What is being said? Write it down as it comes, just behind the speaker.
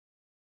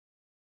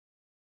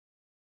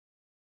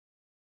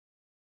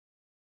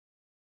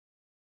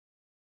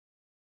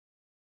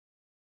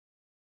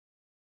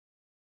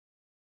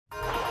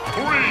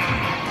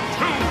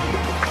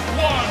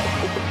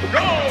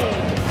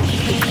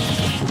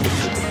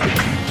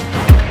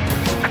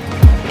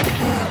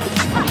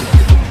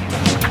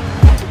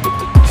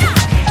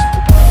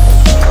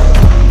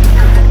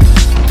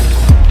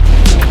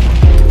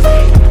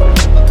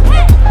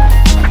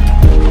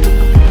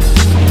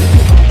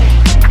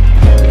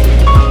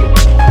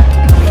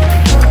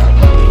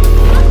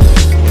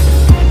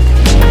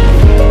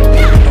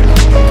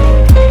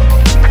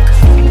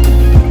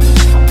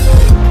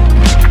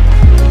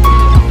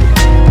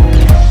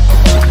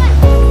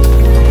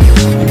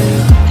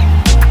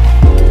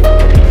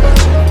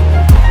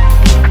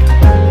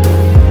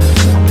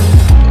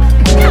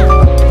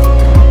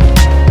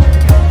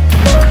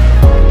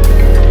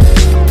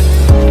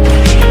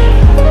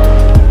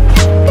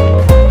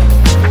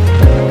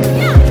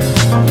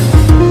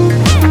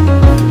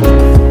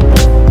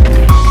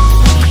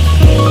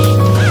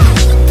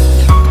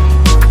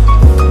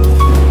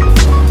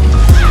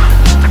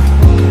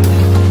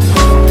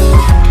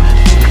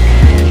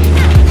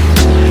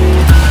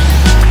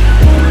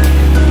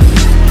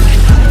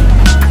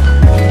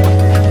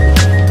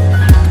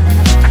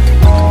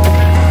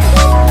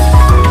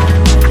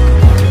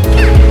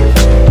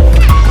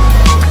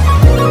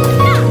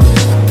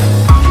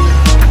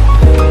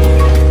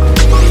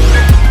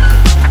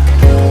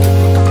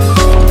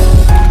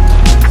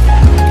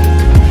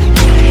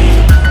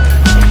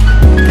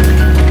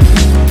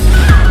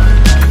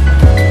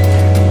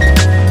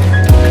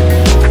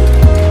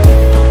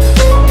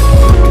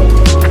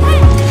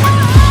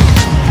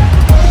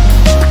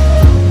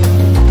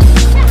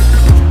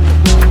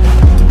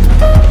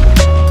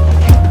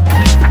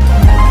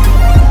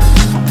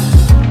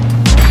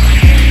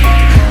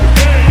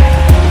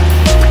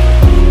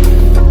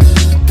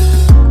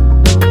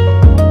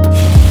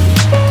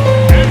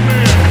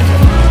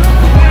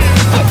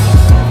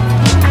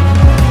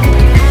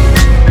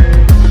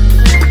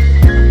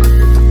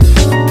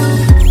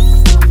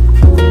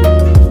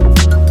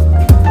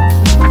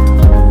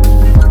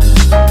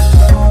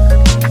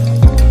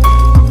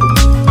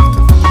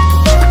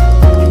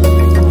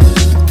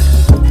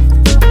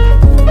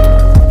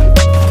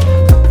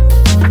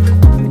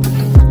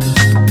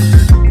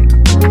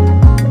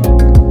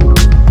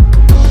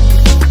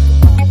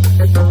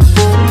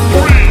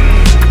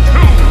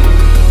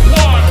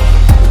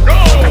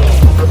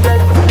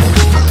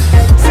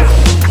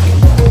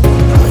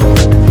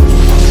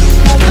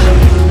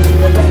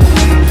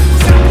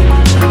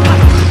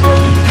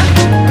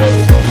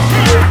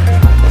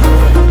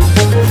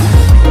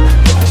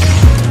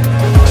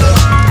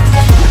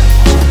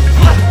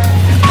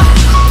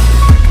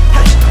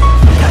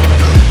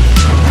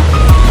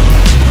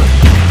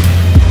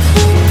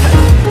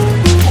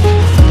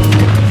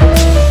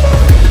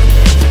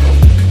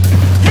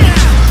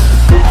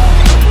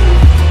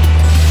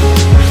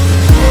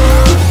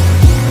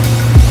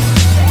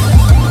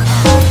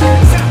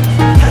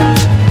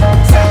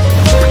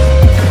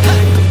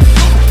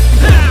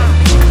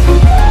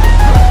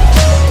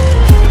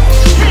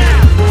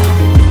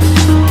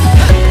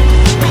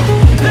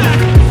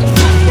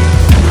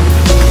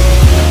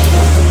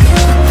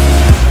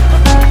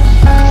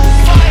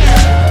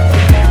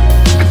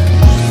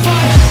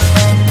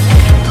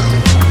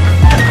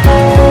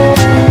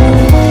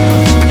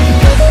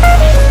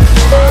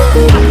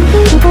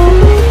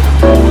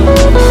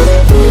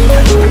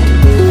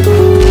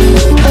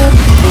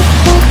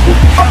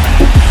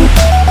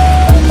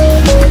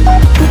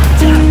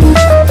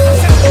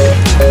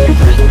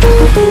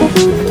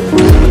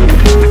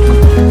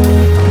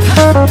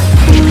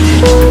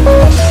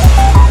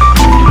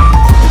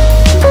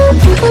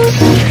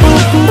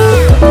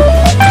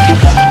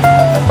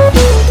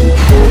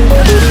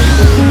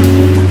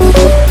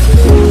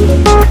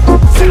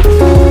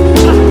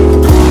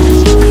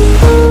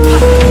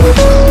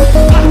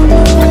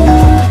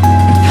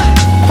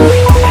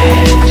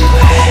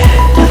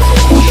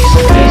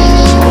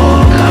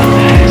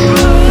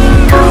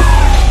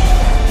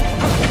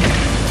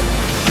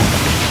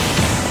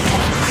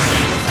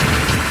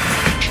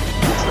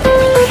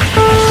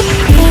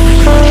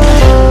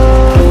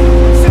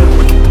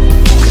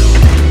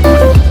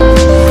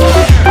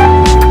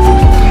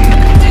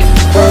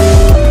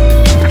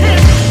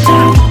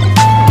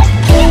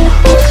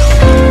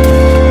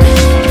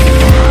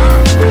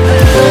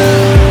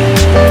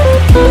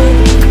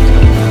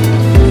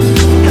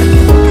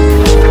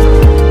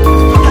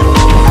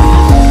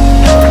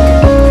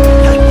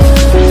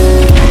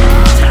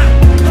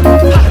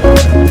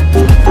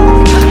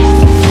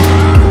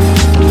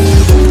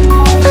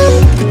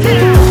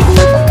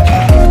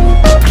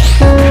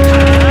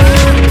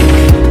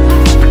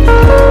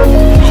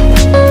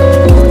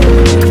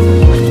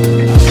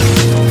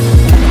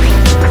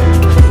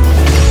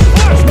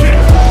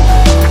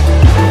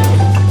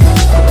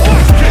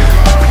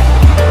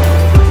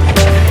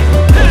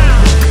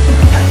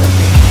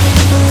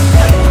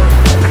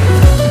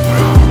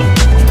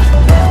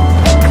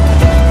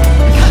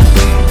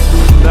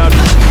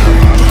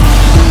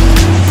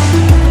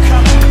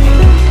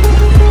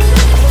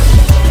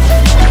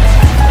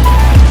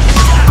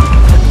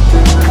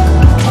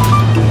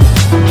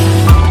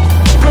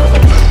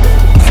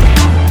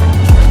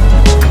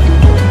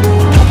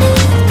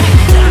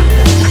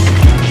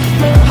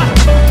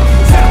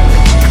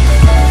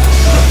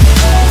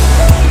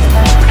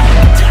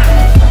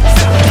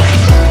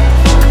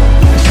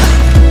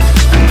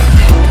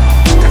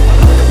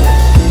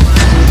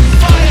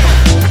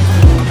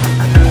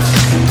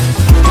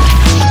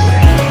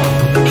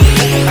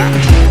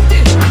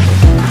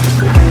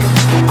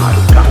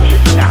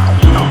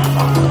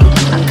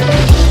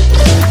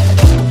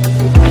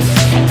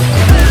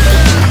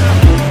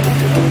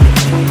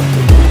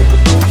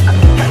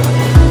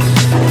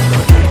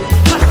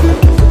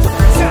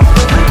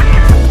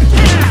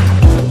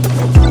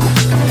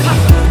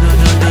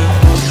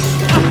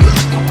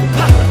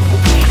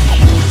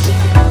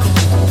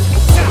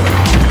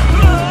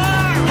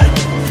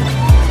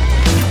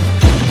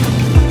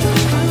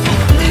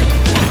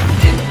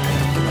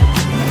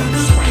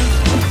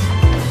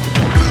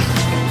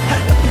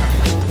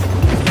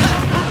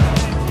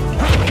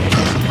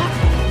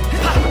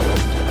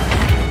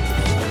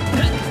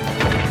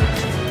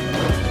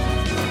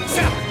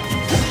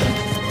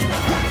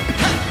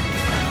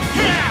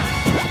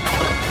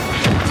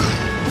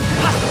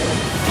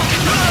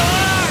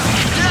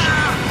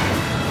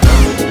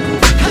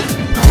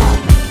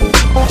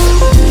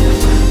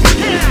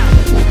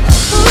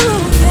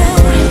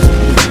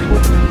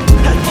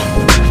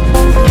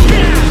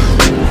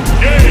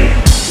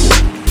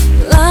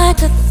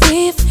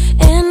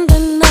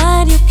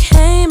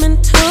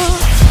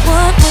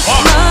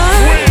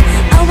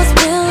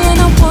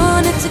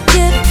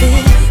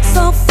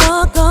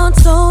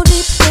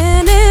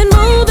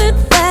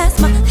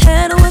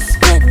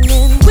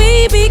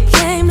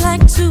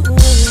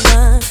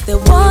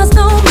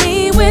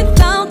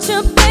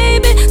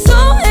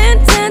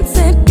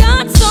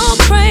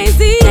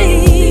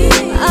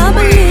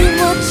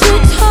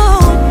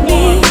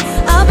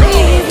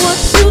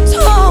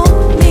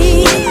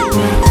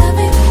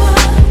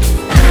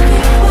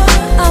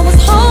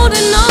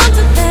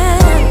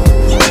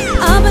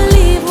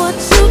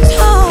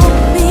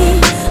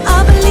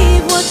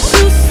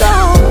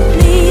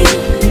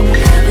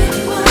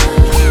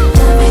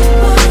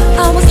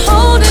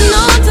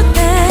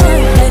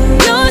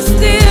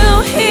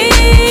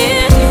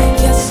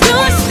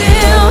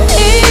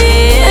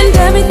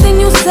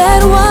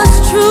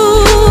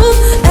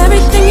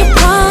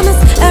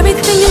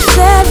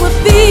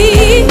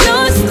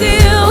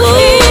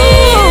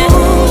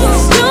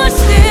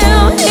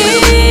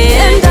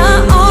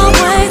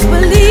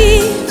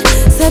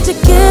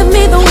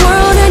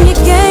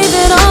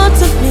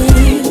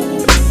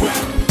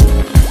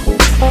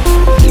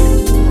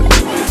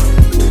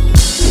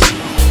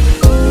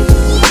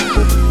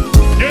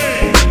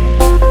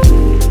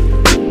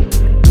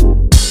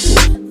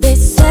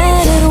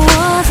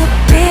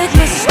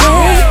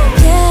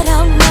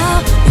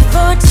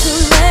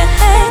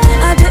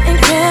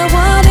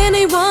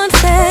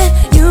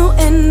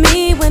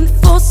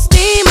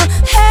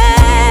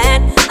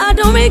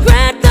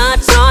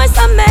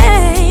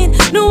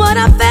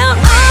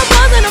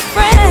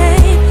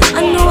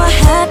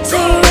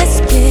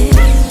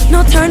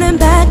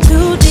back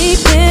too deep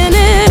in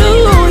it.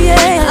 Ooh,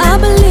 yeah. I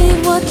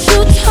believe what you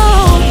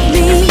told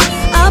me.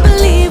 I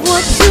believe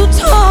what you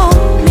told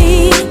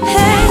me.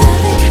 Hey,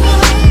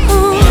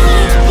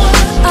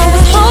 I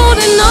was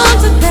holding on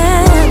to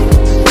that.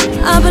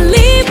 I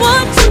believe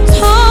what you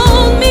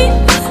told me.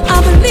 I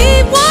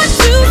believe what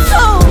you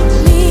told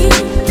me.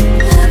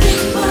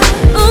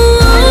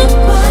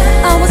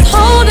 I was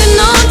holding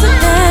on to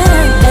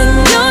that. And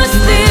you're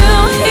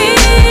still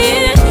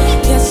here.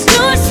 Yes,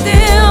 you're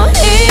still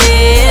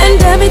here. And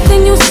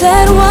everything you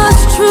said was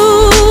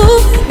true.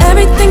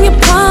 Everything you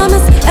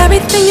promised,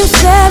 everything you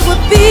said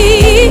would be.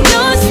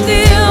 You're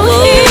still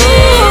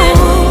here.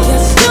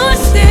 Yes, you're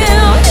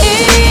still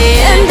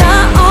here. And I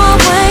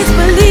always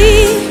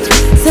believed.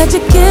 Said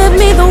you give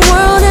me the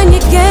world and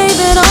you gave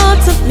it all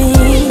to me.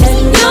 And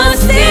you're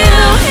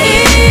still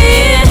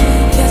here.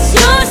 Yes,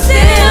 you're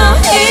still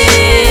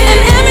here.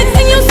 And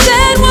everything you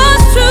said was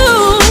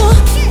true.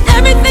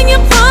 Everything you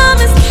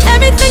promised,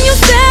 everything you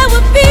said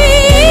would be.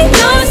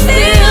 You're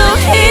still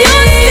here.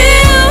 You're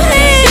still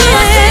here.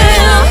 You're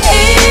still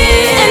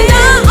here. And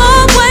I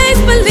always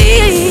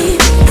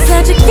believed.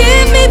 Said you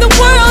give me the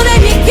world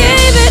and you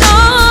gave it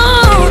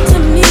all to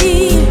me.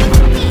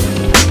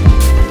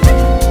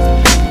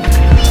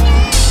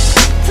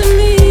 To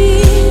me,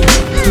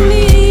 to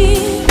me,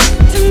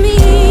 to me.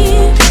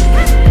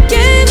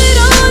 Gave it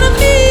all to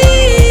me.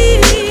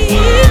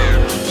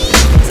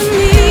 To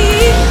me.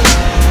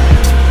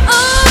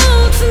 Oh,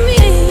 to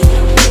me.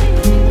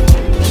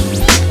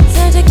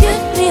 Said you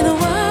give me the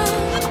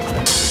world.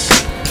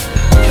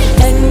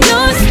 And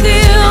you're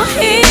still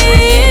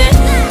here.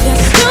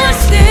 Yes, you're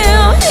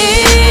still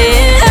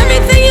here.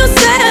 Everything you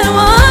said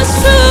was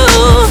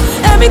true.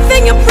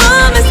 Everything you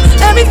promised,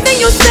 everything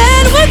you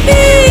said would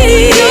be.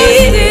 You're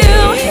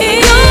still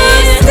here.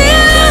 You're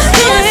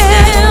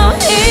still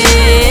here.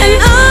 And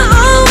I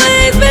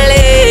always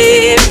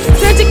believed.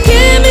 Said you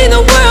give me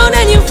the world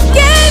and you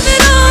gave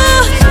it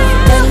all.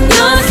 And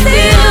you're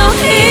still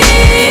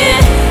here.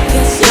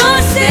 Yes,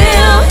 you're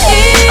still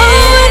here.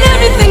 Oh, and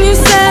everything you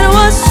said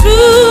was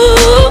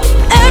true.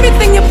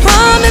 Everything you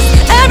promised,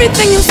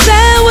 everything you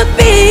said would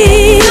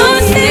be.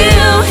 You're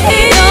still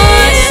here.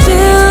 You're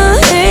still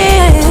here.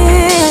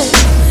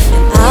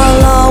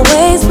 I'll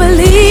always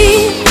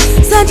believe.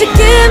 Said you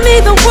give me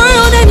the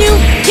world and you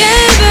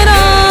gave it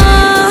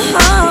all.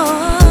 Oh.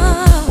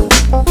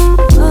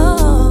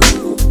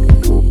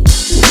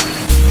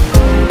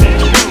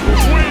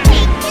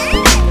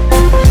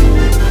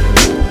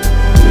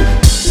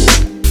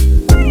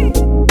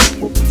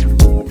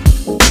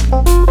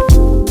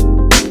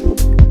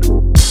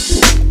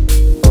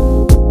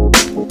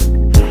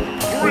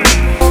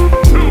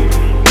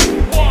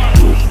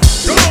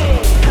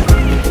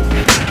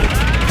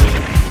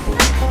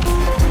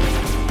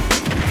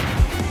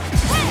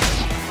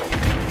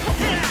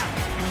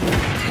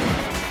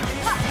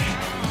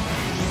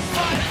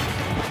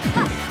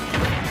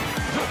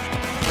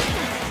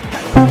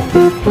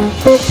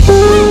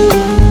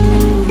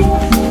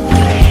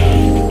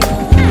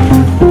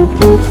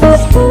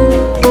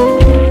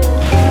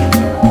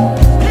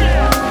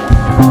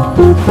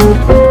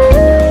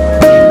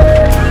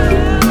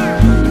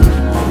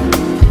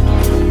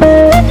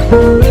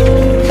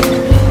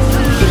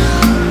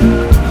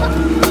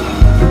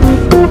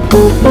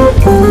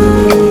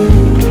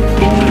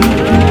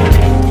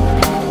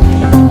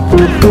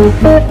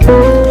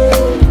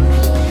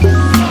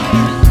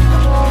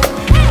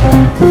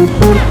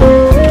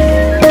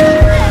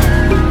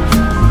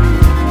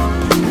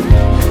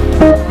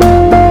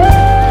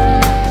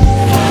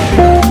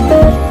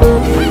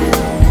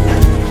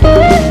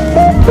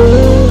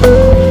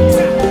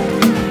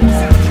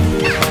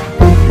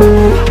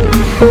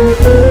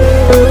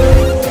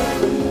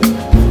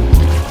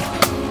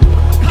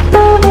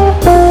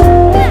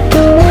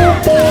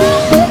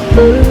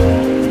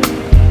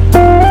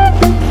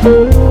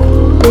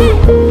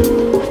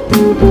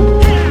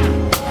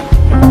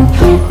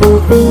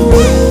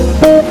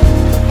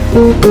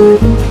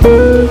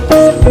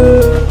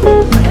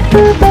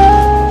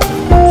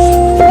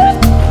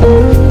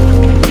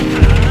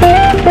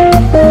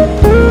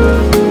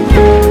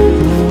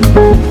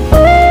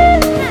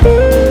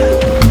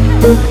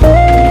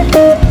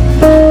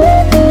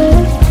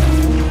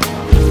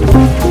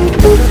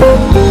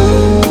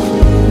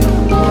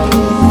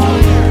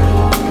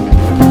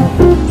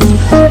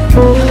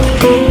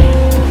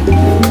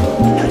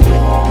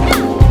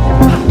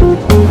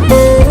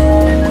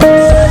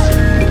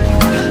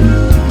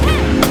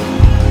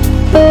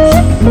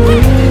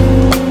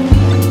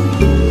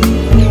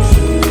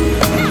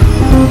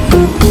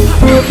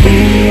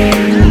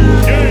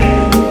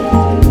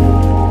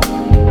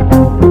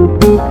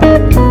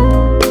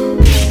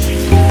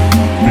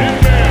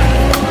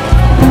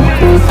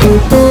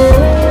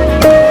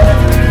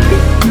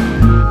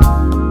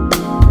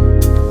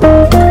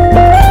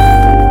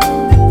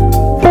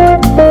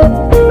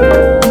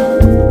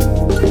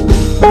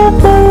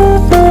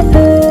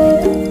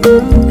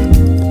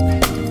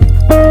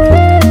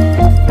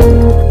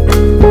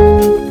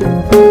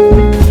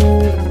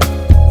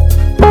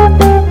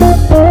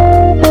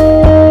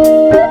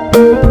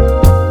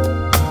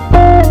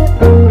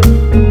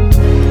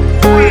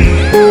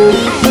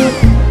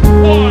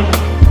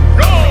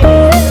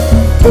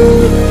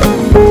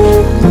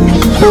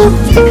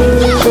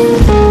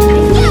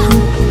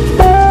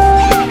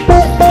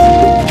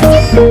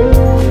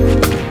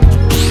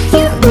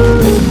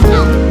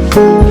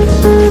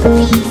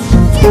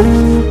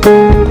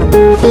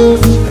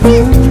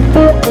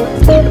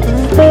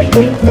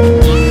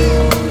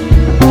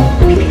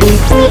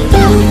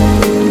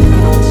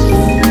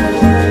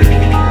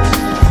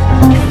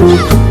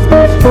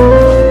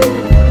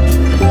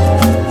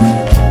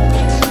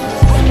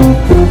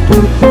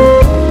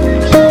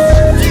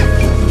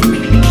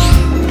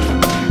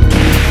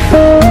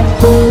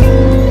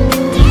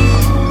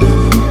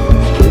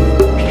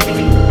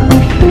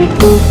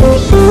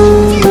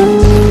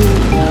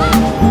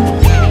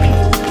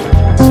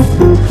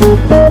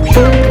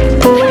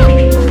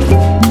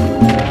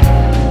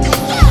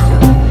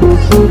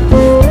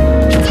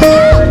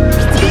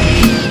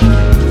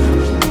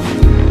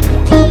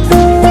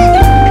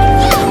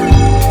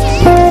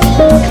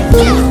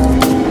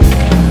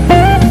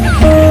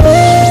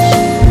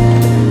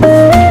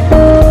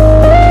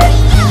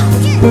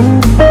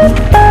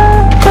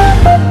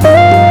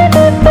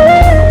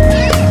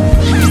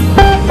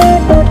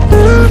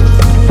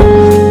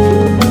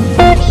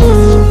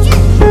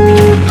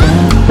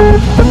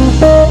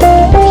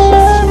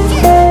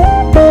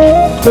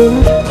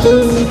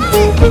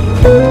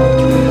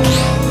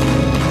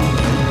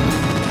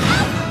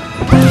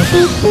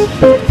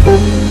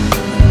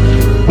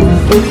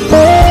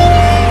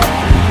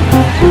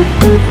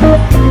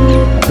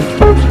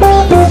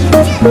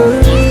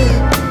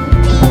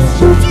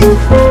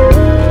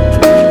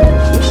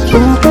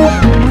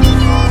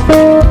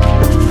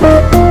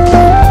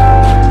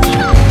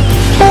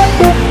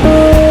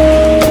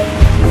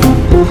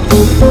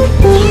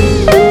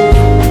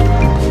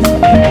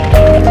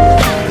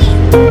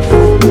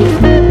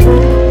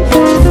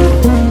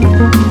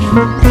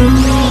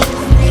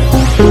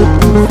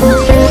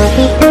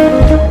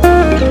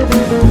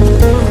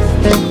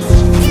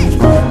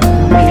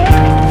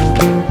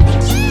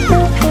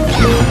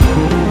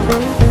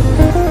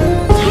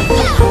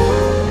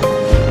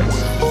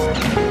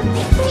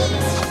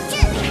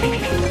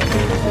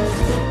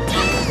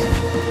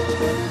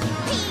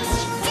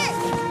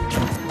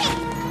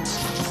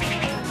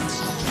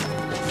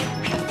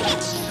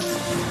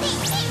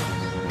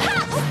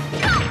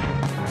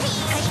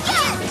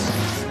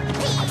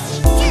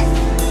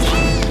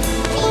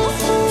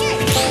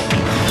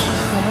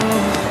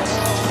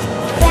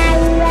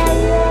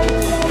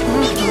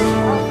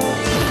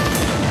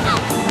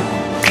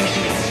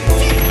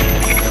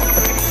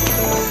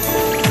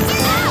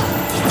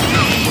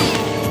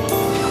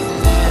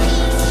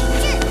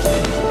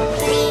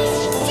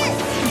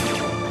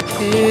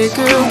 Hey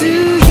girl, do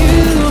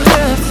you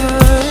have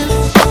time?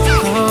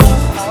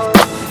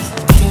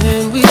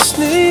 Can we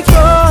sneak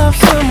off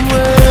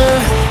somewhere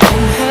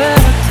and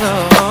have a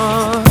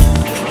talk?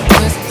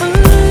 'Cause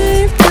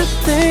I've got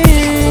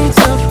things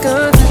I've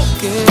got to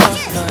get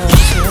off my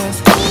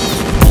chest.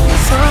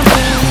 Some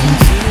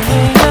things you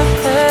may not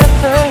have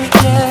heard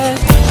yet.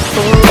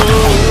 Oh,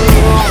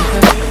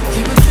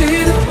 you would be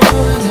the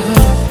one of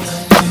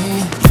me.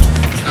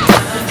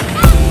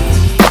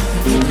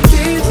 You would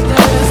be the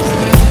last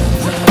breath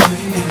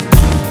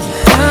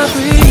I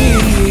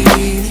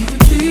breathe. You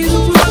would be the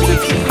one that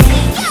keep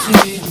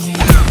me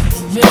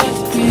meant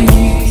to be.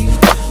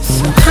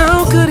 So how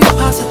could he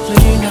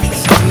possibly not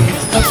see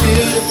how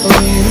beautiful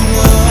you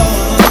are?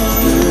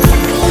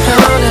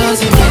 How does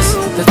he miss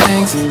the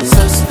things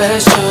so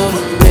special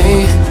to me?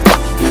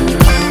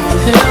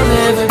 He'll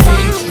never be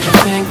the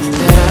thing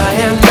that I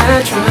am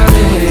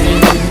naturally.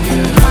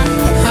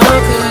 How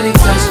could he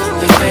touch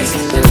your face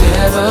and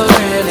never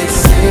really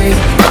see,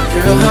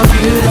 girl, how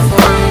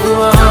beautiful you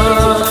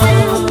are?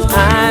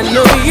 I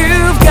know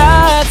you've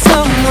got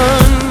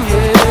someone,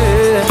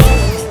 yeah,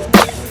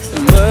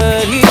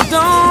 but he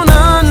don't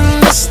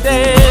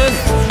understand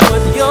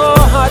what your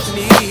heart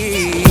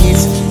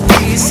needs.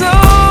 He's so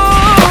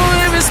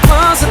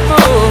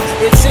irresponsible.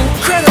 It's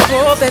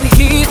incredible that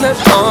he's not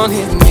on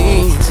his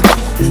knees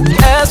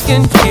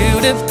asking you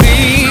to be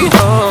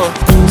home.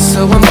 So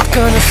I'm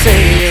gonna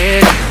say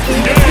it.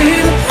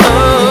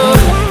 Oh,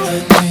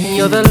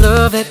 you're the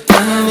love that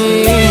I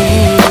need.